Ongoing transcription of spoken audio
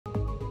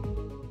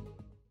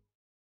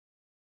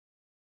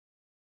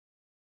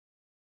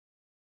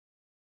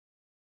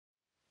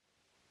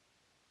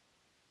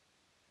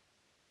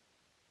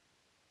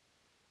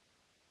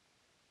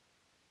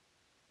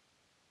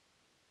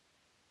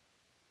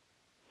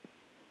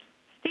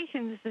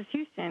Station, this is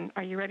Houston.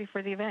 Are you ready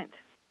for the event?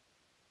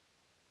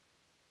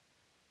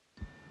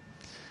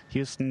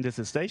 Houston, this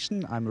is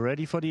Station. I'm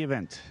ready for the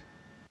event.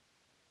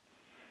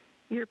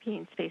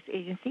 European Space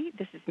Agency,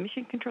 this is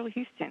Mission Control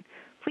Houston.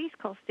 Please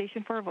call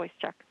station for a voice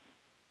check.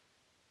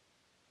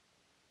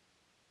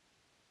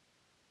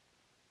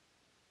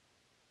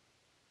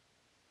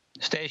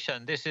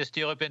 Station, this is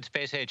the European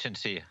Space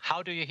Agency.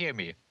 How do you hear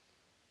me?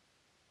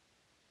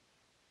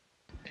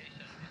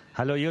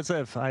 Hello,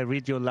 Josef. I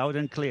read you loud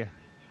and clear.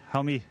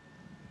 How me?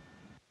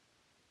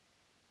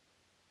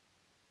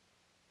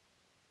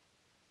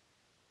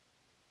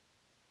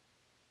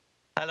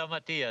 Hello,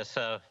 Matthias.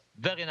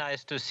 Very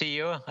nice to see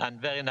you and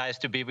very nice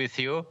to be with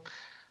you.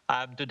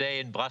 I'm today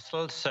in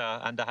Brussels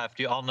and I have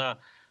the honor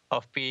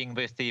of being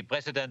with the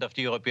President of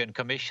the European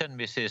Commission,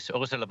 Mrs.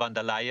 Ursula von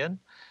der Leyen.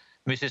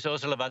 Mrs.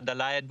 Ursula von der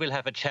Leyen will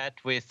have a chat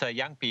with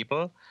young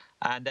people.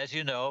 And as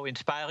you know,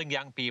 inspiring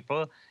young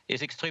people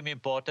is extremely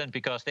important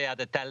because they are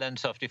the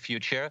talents of the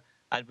future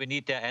and we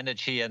need their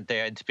energy and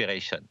their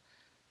inspiration.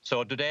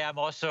 So today I'm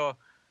also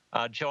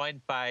joined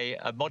by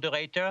a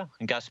moderator,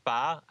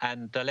 Gaspar,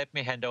 and let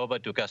me hand over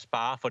to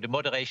Gaspar for the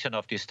moderation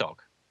of this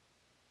talk.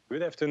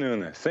 Good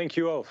afternoon. Thank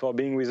you all for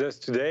being with us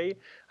today.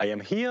 I am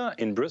here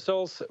in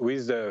Brussels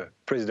with the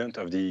President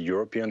of the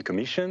European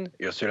Commission,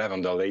 Ursula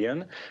von der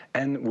Leyen,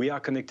 and we are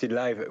connected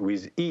live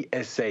with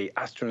ESA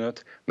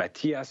astronaut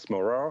Matthias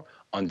Maurer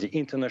on the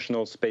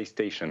International Space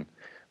Station.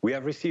 We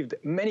have received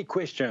many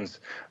questions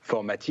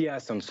for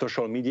Matthias on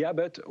social media,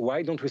 but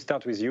why don't we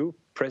start with you,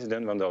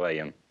 President von der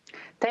Leyen?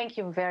 Thank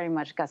you very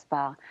much,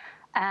 Gaspar.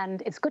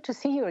 And it's good to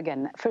see you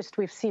again. First,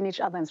 we've seen each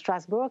other in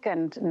Strasbourg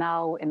and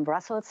now in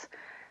Brussels.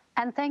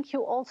 And thank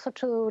you also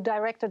to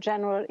Director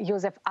General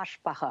Josef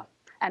Aschbacher,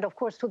 and of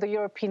course to the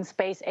European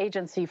Space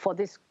Agency for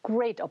this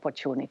great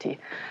opportunity.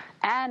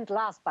 And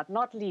last but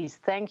not least,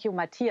 thank you,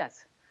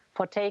 Matthias,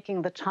 for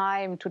taking the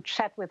time to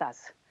chat with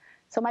us.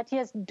 So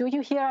Matthias, do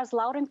you hear us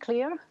loud and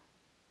clear?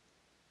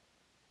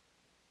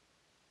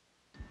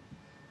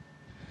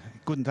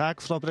 Guten Tag,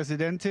 Frau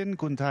Präsidentin.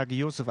 Guten Tag,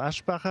 Josef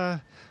Aschbacher.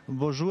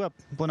 Bonjour,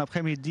 bon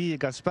après-midi,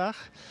 Gaspar.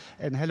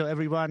 And hello,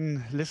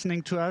 everyone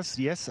listening to us.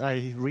 Yes,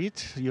 I read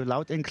you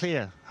loud and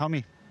clear. How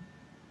me?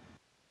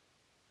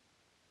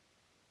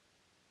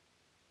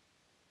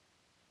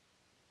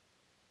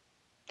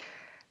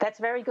 That's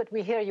very good.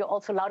 We hear you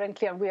also loud and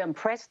clear, and we are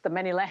impressed the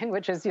many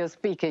languages you're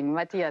speaking,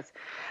 Matthias.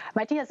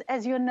 Matthias,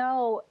 as you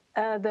know,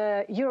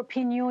 the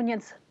European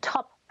Union's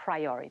top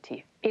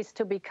priority is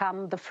to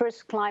become the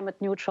first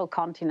climate-neutral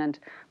continent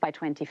by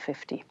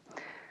 2050.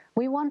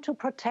 We want to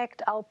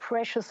protect our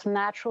precious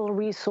natural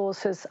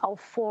resources, our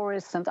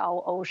forests and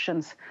our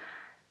oceans.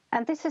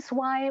 And this is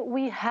why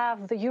we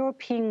have the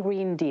European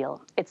Green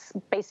Deal. It's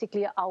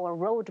basically our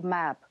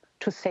roadmap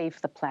to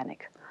save the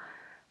planet.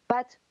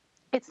 But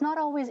it's not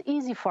always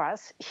easy for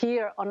us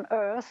here on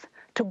Earth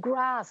to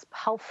grasp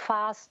how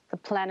fast the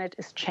planet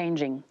is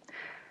changing,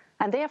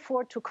 and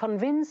therefore to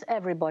convince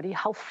everybody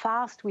how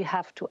fast we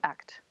have to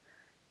act.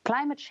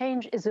 Climate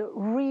change is a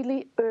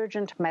really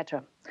urgent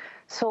matter.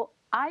 So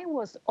I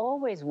was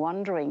always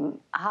wondering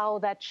how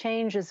that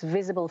change is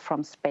visible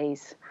from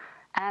space.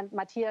 And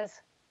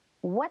Matthias,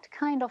 what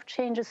kind of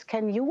changes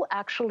can you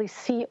actually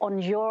see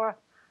on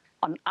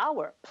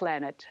our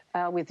planet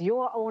with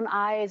your own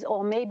eyes,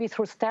 or maybe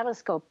through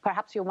telescope?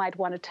 Perhaps you might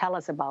want to tell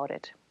us about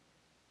it.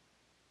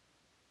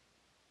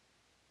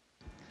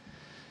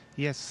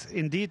 Yes,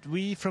 indeed,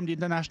 we from the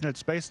International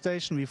Space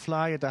Station, we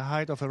fly at a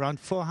height of around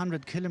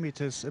 400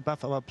 kilometers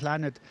above our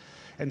planet,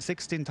 and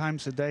 16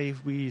 times a day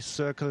we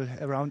circle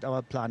around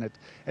our planet.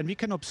 And we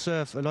can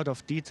observe a lot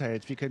of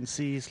details. We can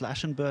see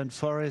slash and burn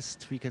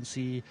forest, we can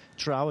see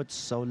droughts,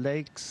 so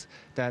lakes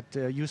that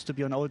used to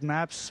be on old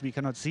maps, we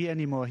cannot see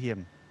anymore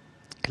here.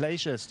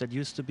 Glaciers that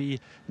used to be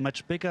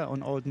much bigger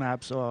on old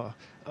maps or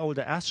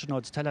older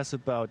astronauts tell us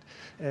about,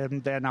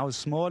 they're now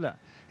smaller.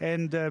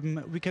 And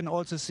we can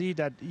also see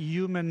that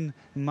human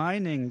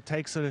mining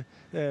puts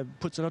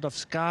a lot of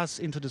scars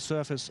into the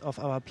surface of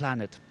our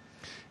planet.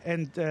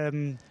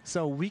 And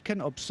so we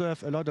can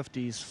observe a lot of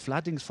these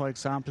floodings, for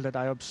example, that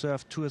I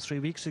observed 2 or 3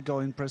 weeks ago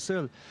in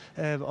Brazil,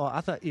 or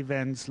other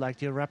events like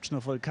the eruption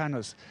of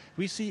volcanoes.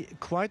 We see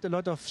quite a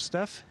lot of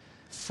stuff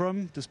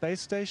from the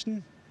space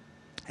station,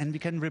 and we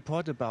can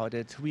report about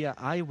it. We are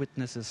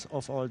eyewitnesses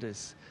of all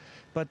this.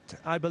 But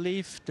I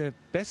believe the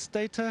best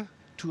data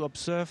to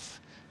observe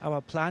our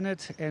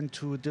planet and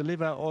to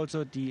deliver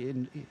also the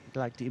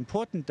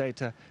important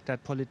data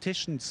that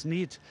politicians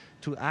need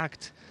to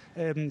act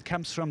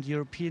comes from the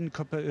European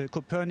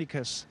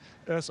Copernicus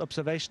Earth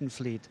observation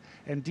fleet.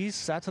 And these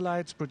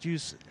satellites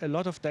produce a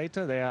lot of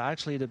data. They are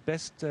actually the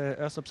best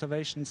Earth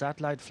observation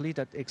satellite fleet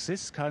that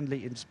exists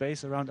currently in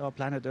space around our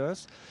planet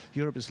Earth.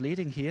 Europe is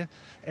leading here.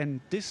 And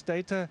this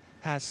data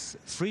has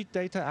free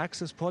data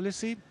access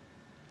policy.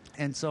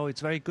 And so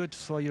it's very good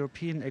for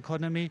European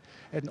economy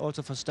and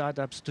also for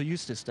startups to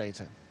use this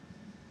data.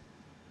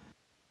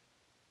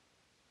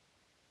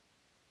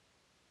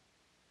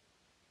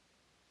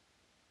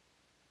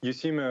 You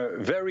seem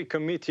very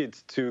committed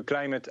to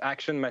climate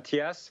action,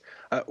 Matthias.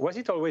 Was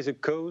it always a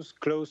cause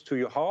close to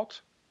your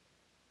heart?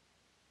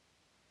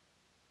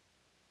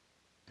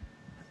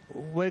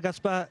 Well,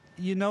 Gaspar,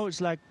 you know, it's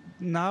like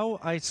now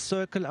I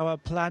circle our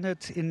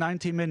planet in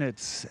 90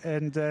 minutes.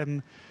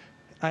 And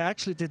I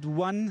actually did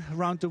one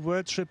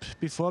round-the-world trip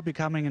before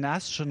becoming an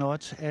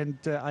astronaut, and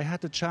I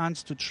had the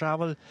chance to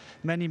travel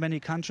many, many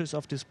countries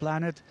of this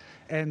planet.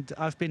 And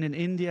I've been in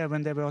India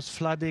when there was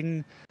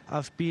flooding.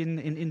 I've been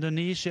in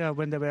Indonesia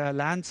when there were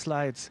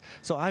landslides.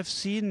 So I've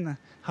seen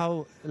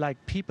how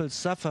people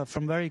suffer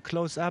from very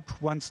close up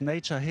once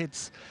nature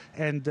hits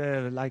and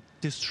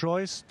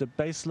destroys the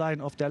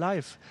baseline of their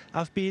life.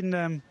 I've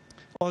been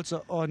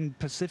also on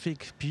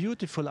Pacific,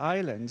 beautiful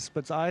islands,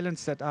 but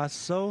islands that are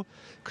so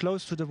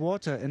close to the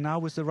water. And now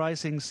with the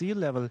rising sea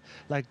level,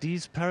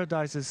 these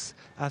paradises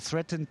are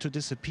threatened to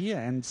disappear.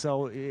 And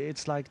so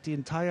it's like the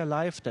entire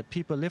life that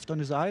people lived on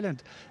this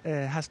island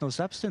has no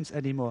substance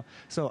anymore.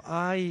 So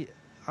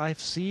I've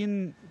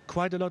seen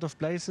quite a lot of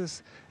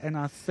places, and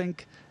I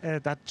think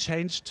that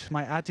changed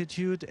my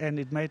attitude, and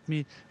it made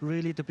me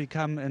really to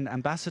become an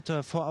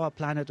ambassador for our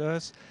planet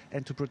Earth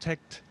and to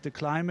protect the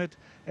climate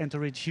and to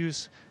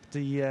reduce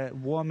the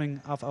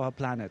warming of our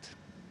planet.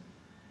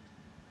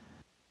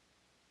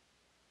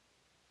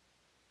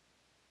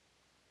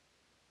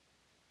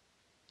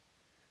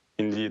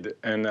 Indeed,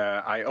 and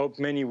I hope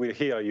many will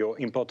hear your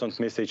important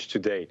message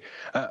today.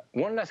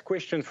 One last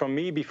question from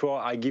me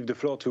before I give the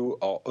floor to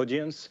our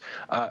audience.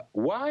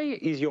 Why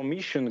is your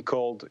mission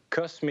called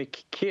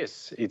Cosmic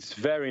Kiss? It's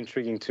very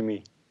intriguing to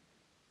me.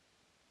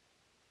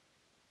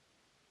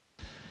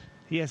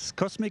 Yes,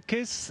 Cosmic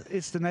Kiss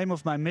is the name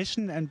of my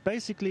mission, and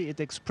basically it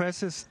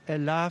expresses a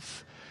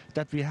love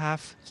that we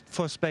have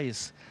for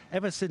space.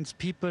 Ever since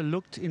people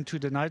looked into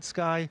the night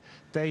sky,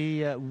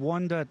 they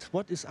wondered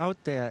what is out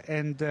there,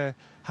 and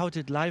how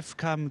did life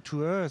come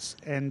to Earth,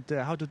 and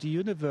how did the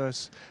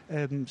universe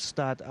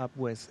start up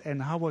with,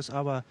 and how was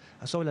our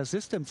solar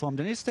system formed,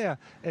 and is there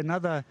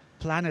another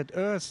planet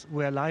Earth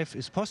where life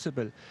is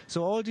possible?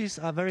 So all these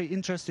are very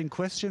interesting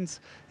questions,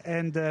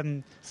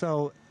 and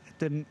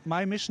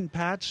my mission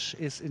patch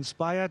is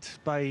inspired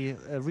by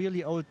a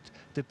really old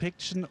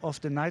depiction of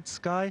the night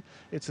sky.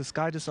 It's a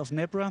sky disk of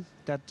Nebra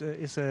that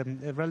is a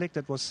relic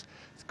that was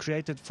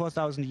created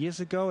 4,000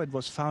 years ago. It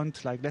was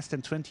found less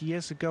than 20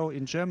 years ago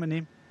in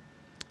Germany.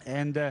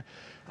 And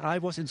I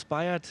was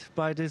inspired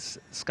by this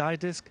sky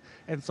disk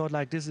and thought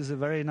this is a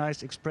very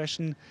nice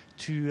expression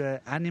to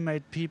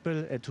animate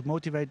people, to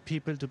motivate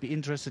people to be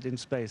interested in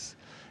space.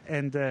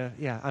 And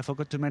I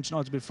forgot to mention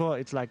also before,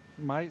 it's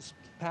my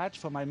patch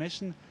for my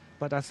mission.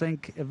 But I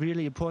think a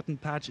really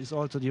important patch is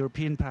also the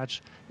European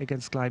patch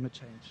against climate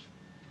change.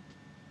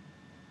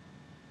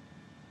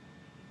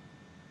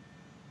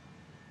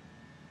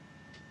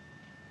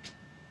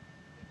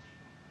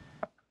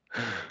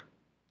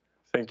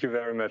 Thank you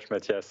very much,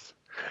 Matthias.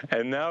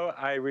 And now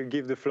I will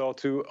give the floor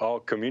to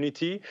our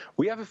community.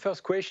 We have a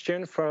first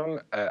question from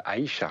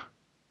Aisha.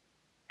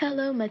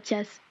 Hello,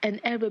 Matthias and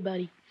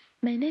everybody.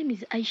 My name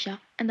is Aisha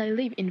and I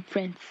live in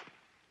France.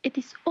 It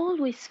is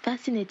always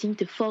fascinating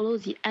to follow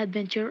the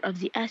adventure of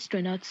the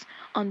astronauts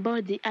on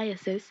board the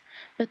ISS,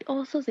 but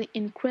also the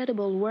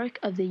incredible work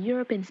of the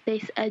European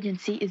Space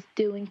Agency is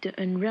doing to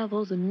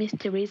unravel the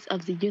mysteries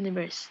of the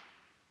universe.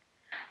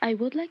 I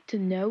would like to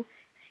know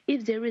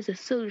if there is a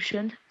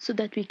solution so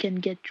that we can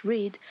get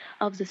rid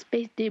of the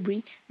space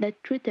debris that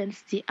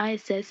threatens the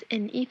ISS,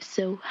 and if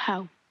so,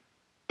 how?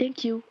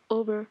 Thank you.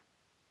 Over.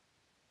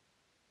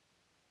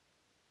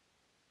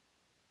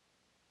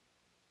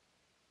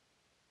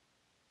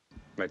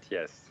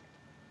 Matthias,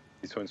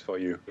 this one's for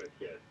you.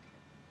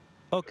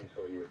 Okay.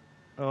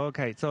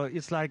 Okay, so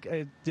it's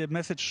the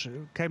message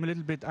came a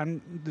little bit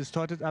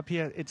undistorted up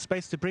here. It's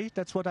space debris,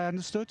 that's what I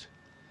understood?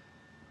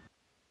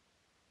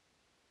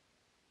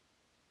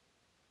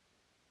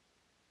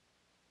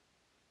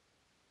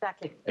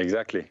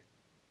 Exactly.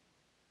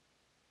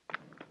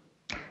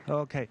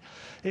 Okay,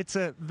 it's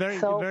a very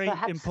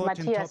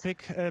important Matthias,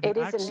 topic. It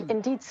is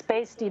indeed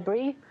space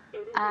debris,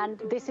 and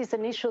this is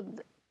an issue.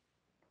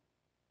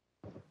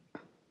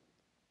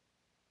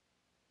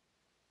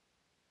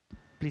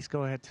 Please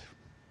go ahead,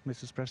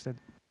 Mrs. President.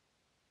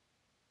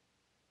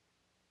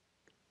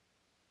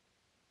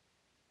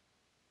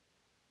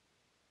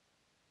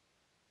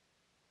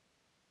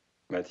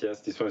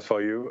 Matthias, this one's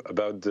for you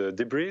about the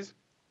debris.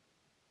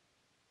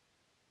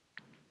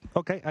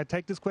 Okay, I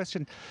take this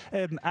question.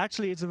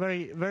 Actually, it's a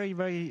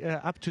very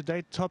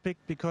up-to-date topic,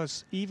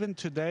 because even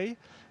today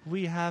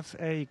we have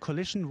a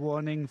collision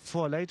warning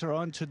for later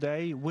on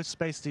today with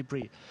space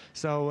debris.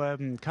 So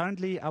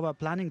currently our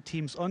planning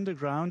teams on the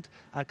ground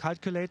are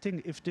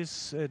calculating if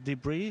this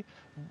debris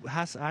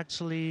has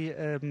actually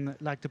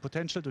the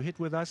potential to hit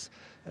with us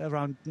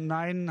around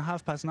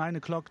 9:30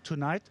 o'clock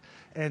tonight.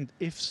 And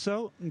if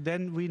so,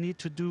 then we need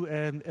to do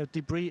a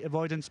debris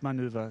avoidance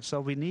maneuver.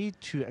 So we need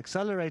to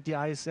accelerate the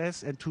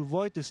ISS and to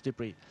avoid this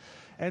debris.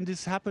 And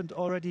this happened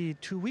already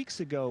 2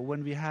 weeks ago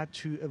when we had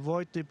to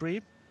avoid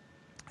debris.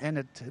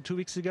 And 2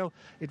 weeks ago,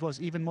 it was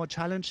even more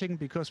challenging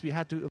because we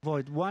had to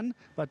avoid one,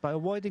 but by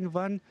avoiding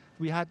one,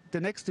 we had the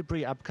next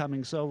debris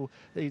upcoming. So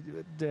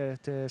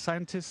the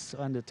scientists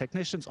and the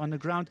technicians on the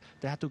ground,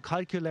 they had to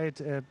calculate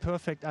a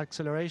perfect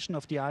acceleration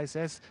of the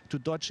ISS to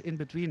dodge in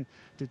between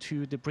the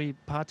two debris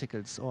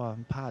particles or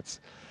parts.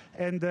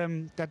 And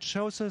that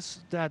shows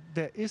us that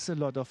there is a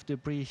lot of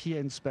debris here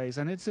in space.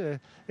 And it's a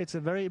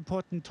very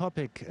important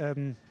topic.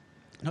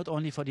 Not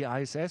only for the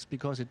ISS,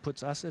 because it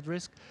puts us at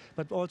risk,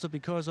 but also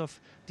because of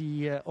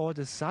all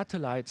the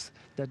satellites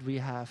that we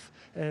have.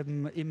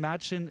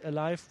 Imagine a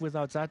life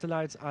without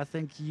satellites. I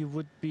think you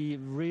would be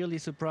really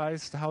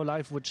surprised how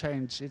life would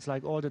change. It's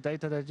like all the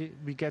data that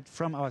we get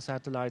from our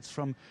satellites,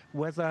 from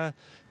weather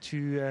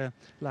to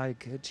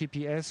like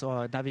GPS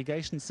or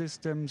navigation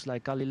systems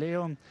like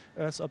Galileo,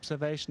 Earth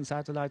observation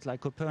satellites like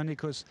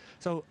Copernicus.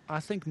 So I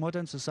think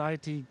modern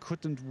society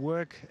couldn't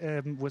work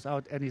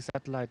without any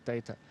satellite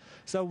data.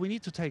 So we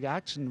need to take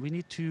action. We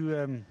need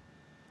to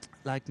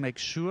make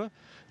sure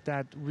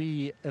that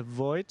we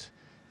avoid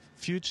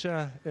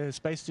future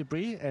space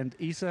debris, and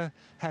ESA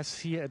has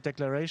here a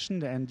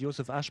declaration, and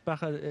Josef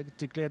Aschbacher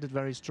declared it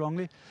very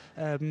strongly.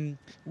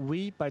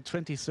 We, by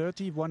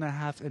 2030, want to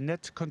have a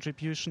net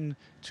contribution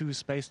to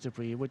space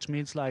debris, which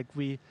means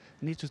we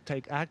need to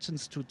take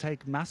actions to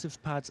take massive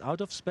parts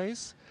out of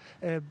space,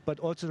 but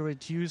also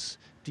reduce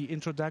the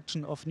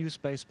introduction of new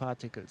space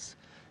particles.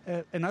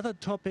 Another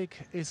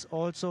topic is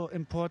also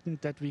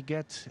important, that we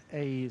get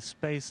a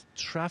space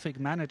traffic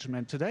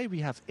management. Today we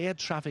have air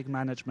traffic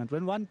management.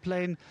 When one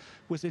plane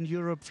within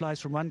Europe flies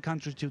from one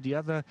country to the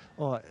other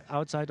or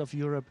outside of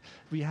Europe,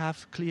 we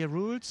have clear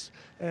rules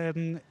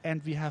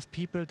and we have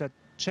people that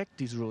check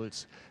these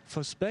rules.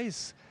 For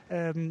space,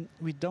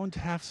 we don't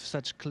have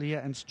such clear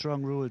and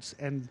strong rules,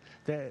 and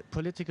the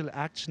political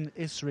action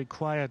is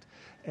required,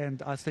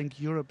 and I think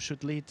Europe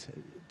should lead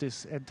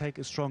this and take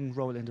a strong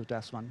role into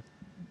that one.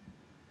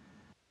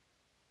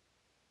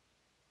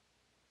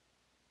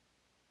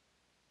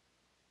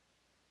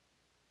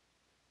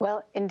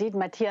 Well, indeed,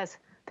 Matthias,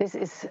 this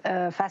is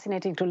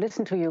fascinating to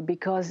listen to you,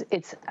 because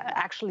it's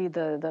actually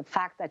the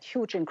fact that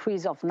huge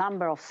increase of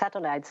number of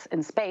satellites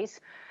in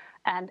space.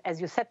 And as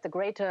you said, the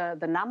greater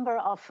the number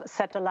of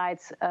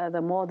satellites,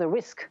 the more the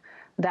risk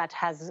that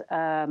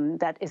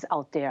is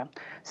out there.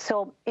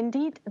 So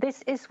indeed,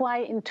 this is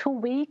why in 2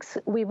 weeks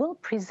we will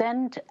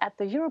present at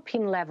the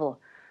European level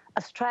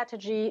a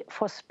strategy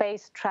for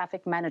space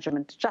traffic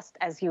management, just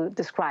as you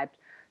described.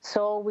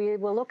 So we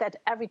will look at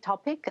every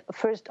topic.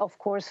 First, of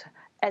course,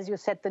 as you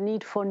said, the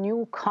need for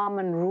new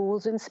common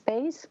rules in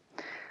space.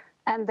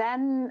 And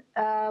then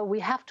we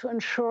have to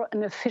ensure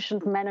an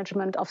efficient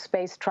management of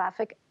space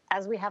traffic,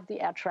 as we have the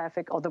air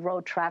traffic or the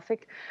road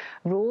traffic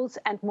rules.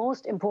 And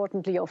most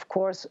importantly, of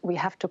course, we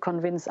have to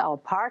convince our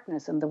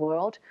partners in the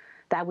world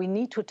that we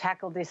need to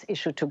tackle this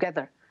issue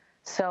together.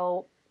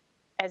 So,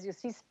 as you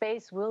see,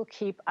 space will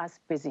keep us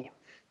busy.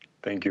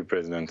 Thank you,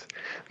 President.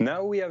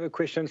 Now we have a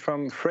question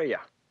from Freya.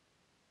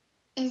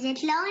 Is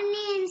it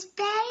lonely in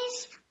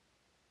space?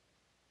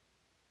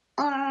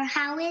 Or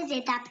how is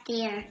it up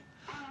there?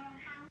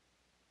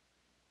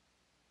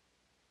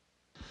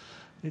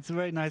 It's a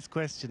very nice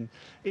question.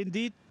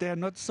 Indeed, there are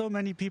not so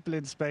many people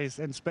in space,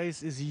 and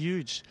space is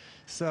huge.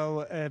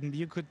 So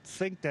you could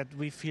think that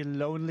we feel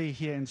lonely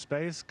here in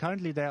space.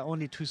 Currently, there are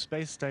only 2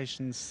 space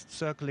stations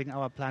circling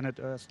our planet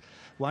Earth.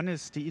 One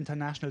is the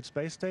International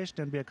Space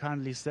Station, and we are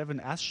currently 7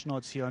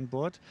 astronauts here on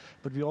board.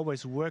 But we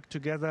always work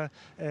together.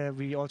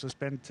 We also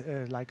spend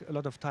a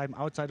lot of time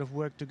outside of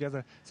work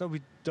together, so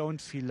we don't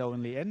feel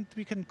lonely. And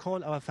we can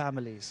call our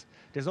families.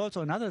 There's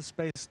also another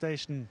space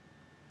station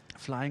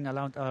flying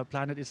around our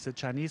planet. Is the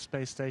Chinese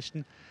space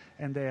station,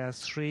 and there are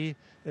 3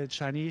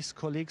 Chinese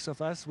colleagues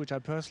of us, which I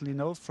personally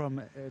know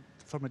from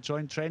a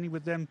joint training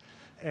with them,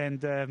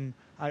 and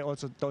I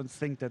also don't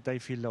think that they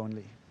feel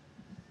lonely.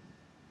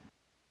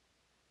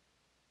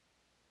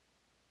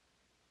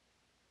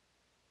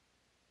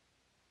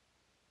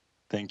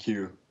 Thank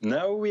you.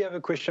 Now we have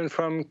a question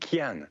from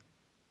Kian.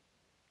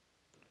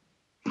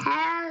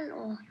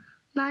 Hello,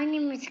 my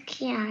name is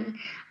Kian.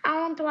 I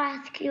want to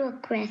ask you a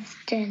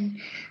question.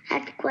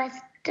 That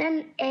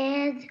question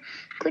is,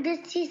 could you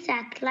see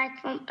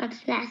satellites from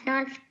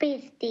International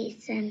Space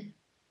Station?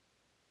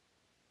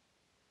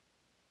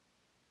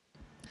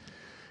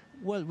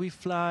 Well, we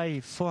fly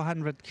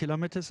 400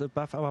 kilometers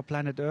above our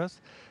planet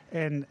Earth,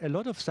 and a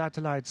lot of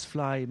satellites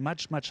fly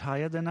much, much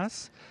higher than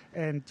us,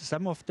 and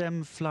some of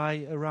them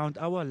fly around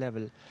our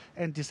level.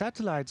 And the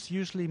satellites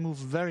usually move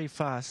very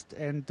fast,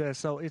 and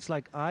so it's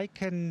like I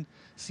can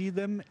see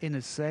them in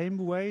the same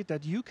way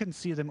that you can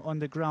see them on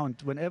the ground.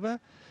 Whenever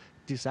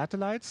the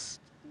satellites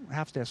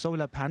have their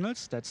solar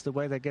panels, that's the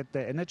way they get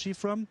their energy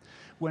from.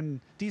 When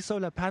these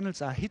solar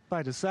panels are hit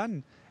by the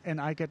sun and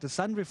I get the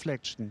sun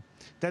reflection,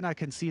 then I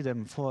can see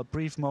them for a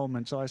brief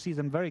moment. So I see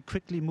them very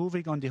quickly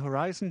moving on the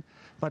horizon,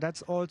 but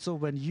that's also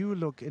when you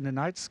look in the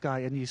night sky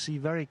and you see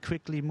very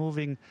quickly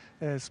moving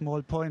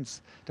small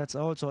points. That's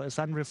also a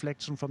sun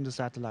reflection from the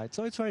satellite.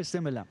 So it's very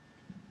similar.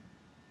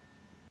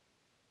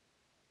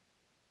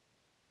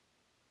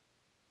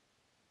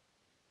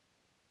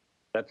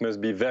 That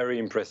must be very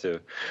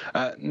impressive.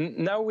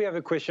 Now we have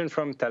a question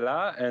from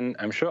Tala, and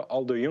I'm sure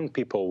all the young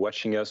people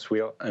watching us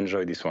will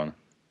enjoy this one.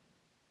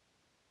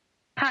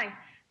 Hi,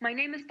 my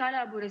name is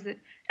Tala Aburazit,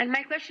 and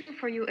my question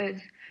for you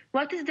is,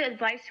 what is the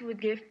advice you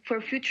would give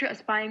for future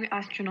aspiring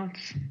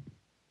astronauts?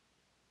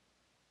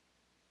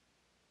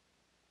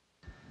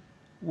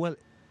 Well,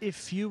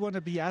 if you want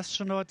to be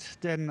astronaut,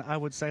 then I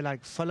would say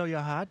like follow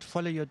your heart,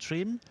 follow your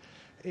dream.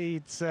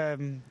 It's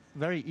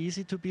very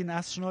easy to be an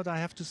astronaut, I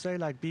have to say,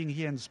 like being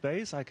here in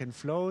space. I can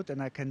float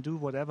and I can do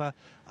whatever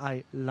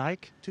I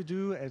like to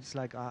do. It's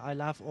like I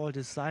love all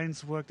the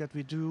science work that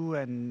we do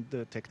and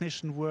the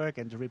technician work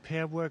and the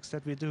repair works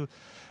that we do.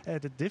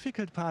 The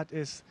difficult part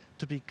is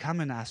to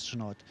become an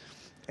astronaut.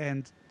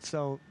 And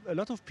so a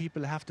lot of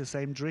people have the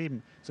same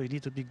dream. So you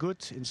need to be good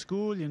in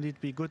school, you need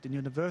to be good in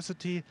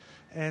university.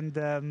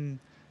 And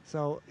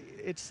so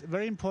it's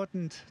very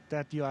important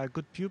that you are a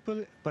good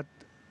pupil, but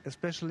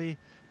especially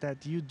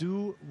that you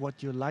do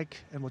what you like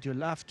and what you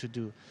love to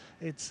do.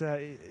 It's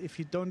if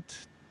you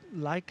don't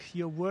like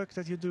your work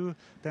that you do,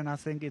 then I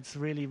think it's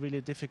really,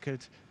 really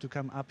difficult to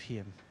come up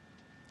here.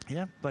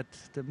 Yeah, but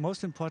the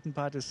most important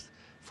part is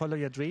follow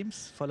your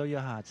dreams, follow your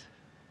heart.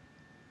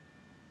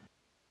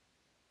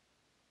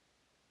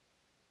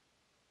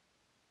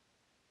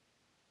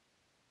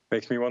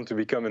 Makes me want to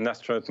become an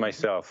astronaut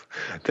myself.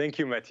 Thank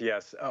you,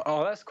 Matthias.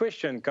 Our last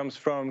question comes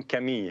from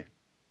Camille.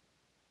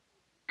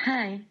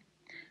 Hi.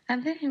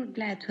 I'm very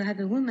glad to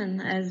have a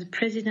woman as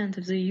president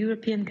of the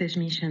European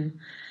Commission.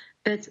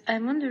 But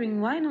I'm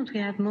wondering, why don't we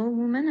have more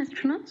women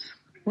astronauts?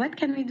 What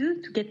can we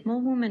do to get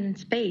more women in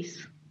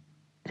space?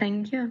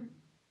 Thank you.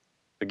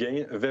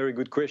 Again, a very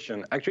good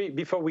question. Actually,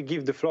 before we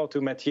give the floor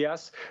to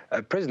Matthias,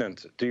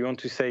 President, do you want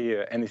to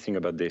say anything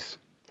about this?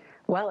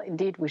 Well,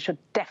 indeed, we should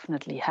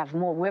definitely have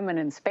more women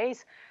in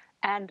space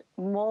and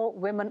more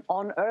women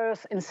on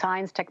Earth in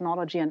science,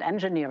 technology, and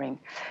engineering.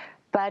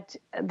 But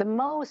the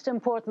most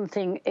important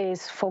thing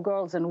is for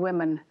girls and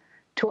women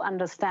to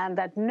understand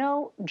that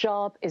no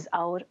job is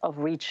out of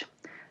reach.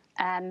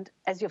 And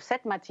as you've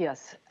said,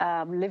 Matthias,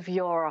 live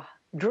your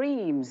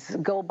dreams,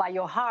 go by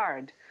your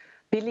heart,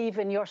 believe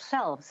in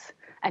yourselves.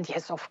 And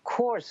yes, of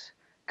course,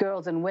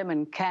 girls and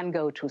women can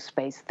go to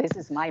space. This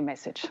is my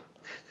message.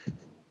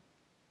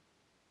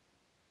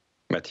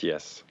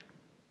 Matthias.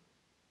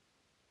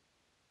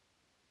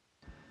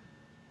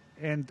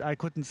 And I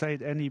couldn't say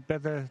it any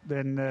better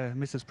than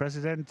Mrs.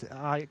 President.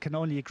 I can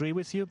only agree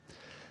with you.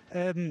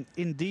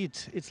 Indeed,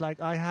 it's like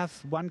I have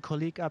one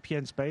colleague up here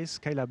in space,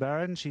 Kayla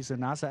Barron. She's a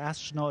NASA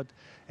astronaut,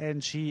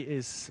 and she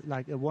is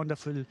like a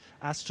wonderful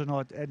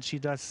astronaut, and she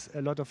does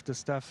a lot of the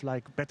stuff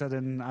like better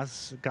than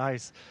us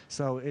guys.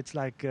 So it's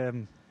like,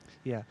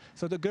 yeah.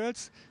 So the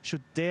girls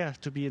should dare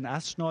to be an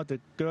astronaut. The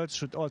girls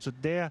should also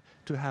dare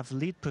to have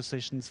lead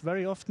positions.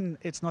 Very often,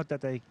 it's not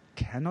that they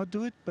cannot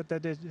do it, but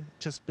that they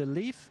just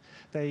believe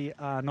they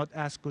are not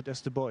as good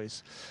as the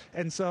boys.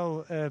 And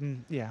so,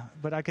 yeah,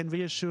 but I can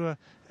reassure,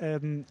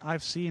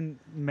 I've seen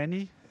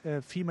many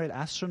female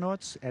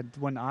astronauts, and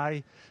when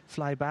I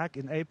fly back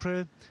in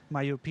April,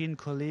 my European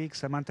colleague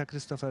Samantha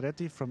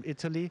Cristoforetti from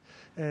Italy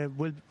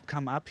will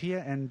come up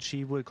here, and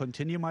she will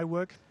continue my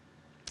work.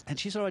 And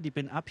she's already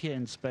been up here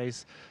in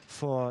space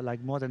for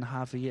like more than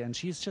half a year, and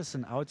she's just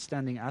an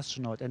outstanding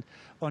astronaut. And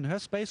on her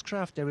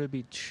spacecraft, there will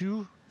be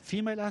 2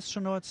 female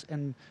astronauts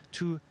and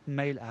 2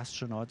 male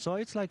astronauts. So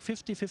it's like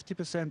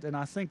 50-50%, and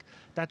I think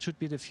that should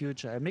be the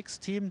future. A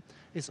mixed team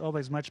is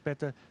always much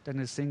better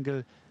than a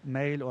single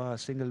male or a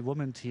single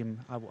woman team,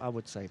 I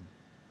would say.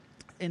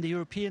 In the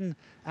European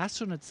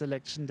astronaut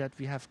selection that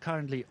we have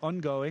currently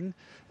ongoing,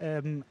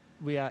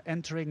 we are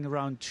entering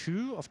round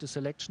 2 of the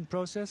selection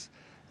process.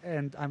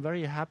 And I'm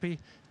very happy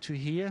to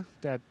hear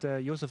that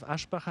Josef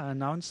Aschbacher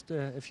announced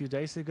a few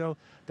days ago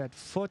that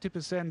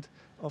 40%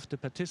 of the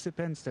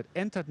participants that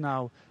entered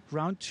now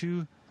round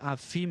 2 are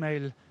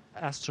female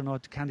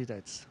astronaut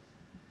candidates.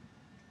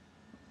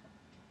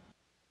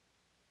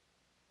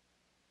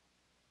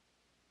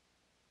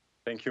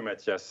 Thank you,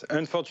 Matthias.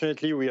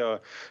 Unfortunately,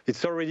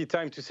 it's already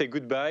time to say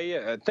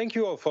goodbye. Thank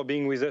you all for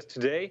being with us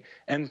today.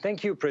 And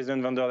thank you,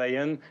 President von der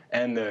Leyen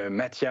and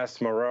Matthias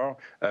Maurer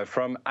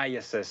from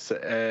ISS.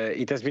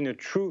 It has been a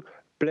true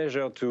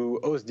pleasure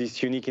to host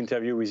this unique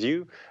interview with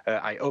you.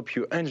 I hope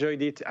you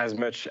enjoyed it as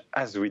much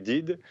as we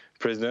did.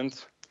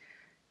 President?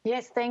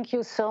 Yes, thank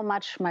you so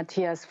much,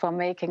 Matthias, for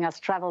making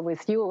us travel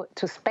with you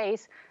to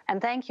space.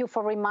 And thank you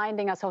for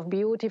reminding us how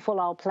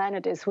beautiful our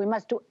planet is. We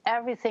must do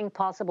everything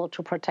possible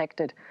to protect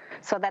it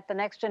so that the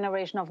next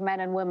generation of men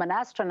and women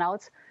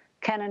astronauts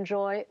can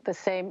enjoy the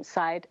same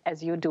sight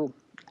as you do.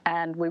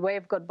 And we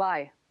wave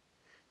goodbye.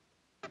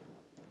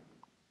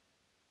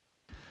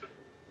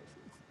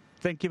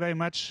 Thank you very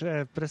much,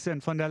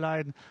 President von der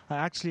Leyen. I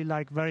actually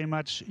like very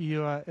much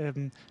your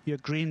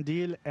Green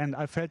Deal, and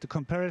I felt the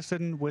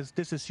comparison with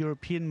This Is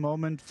European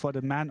moment for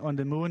the man on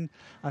the moon.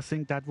 I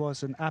think that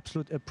was an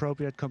absolute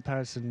appropriate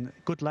comparison.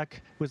 Good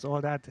luck with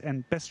all that,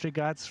 and best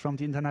regards from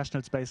the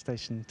International Space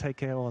Station. Take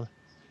care all.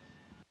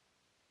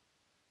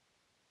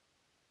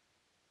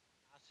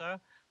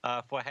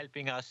 for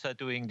helping us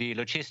doing the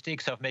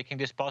logistics of making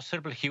this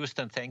possible.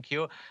 Houston, thank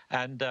you.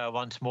 And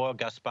once more,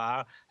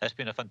 Gaspar has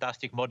been a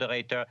fantastic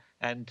moderator.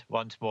 And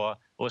once more,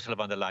 Ursula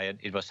von der Leyen,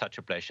 it was such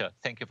a pleasure.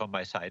 Thank you from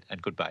my side,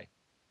 and goodbye.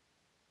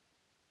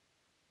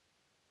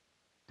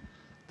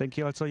 Thank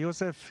you also,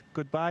 Josef.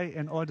 Goodbye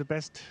and all the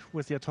best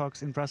with your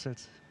talks in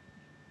Brussels.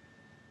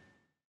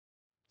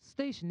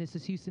 Station, this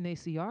is Houston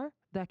ACR.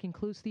 That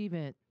concludes the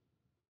event.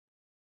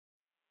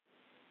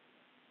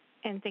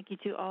 And thank you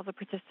to all the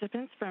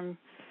participants from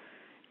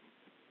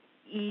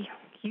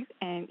EQ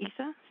and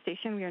ESA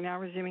station. We are now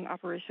resuming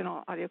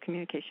operational audio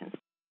communications.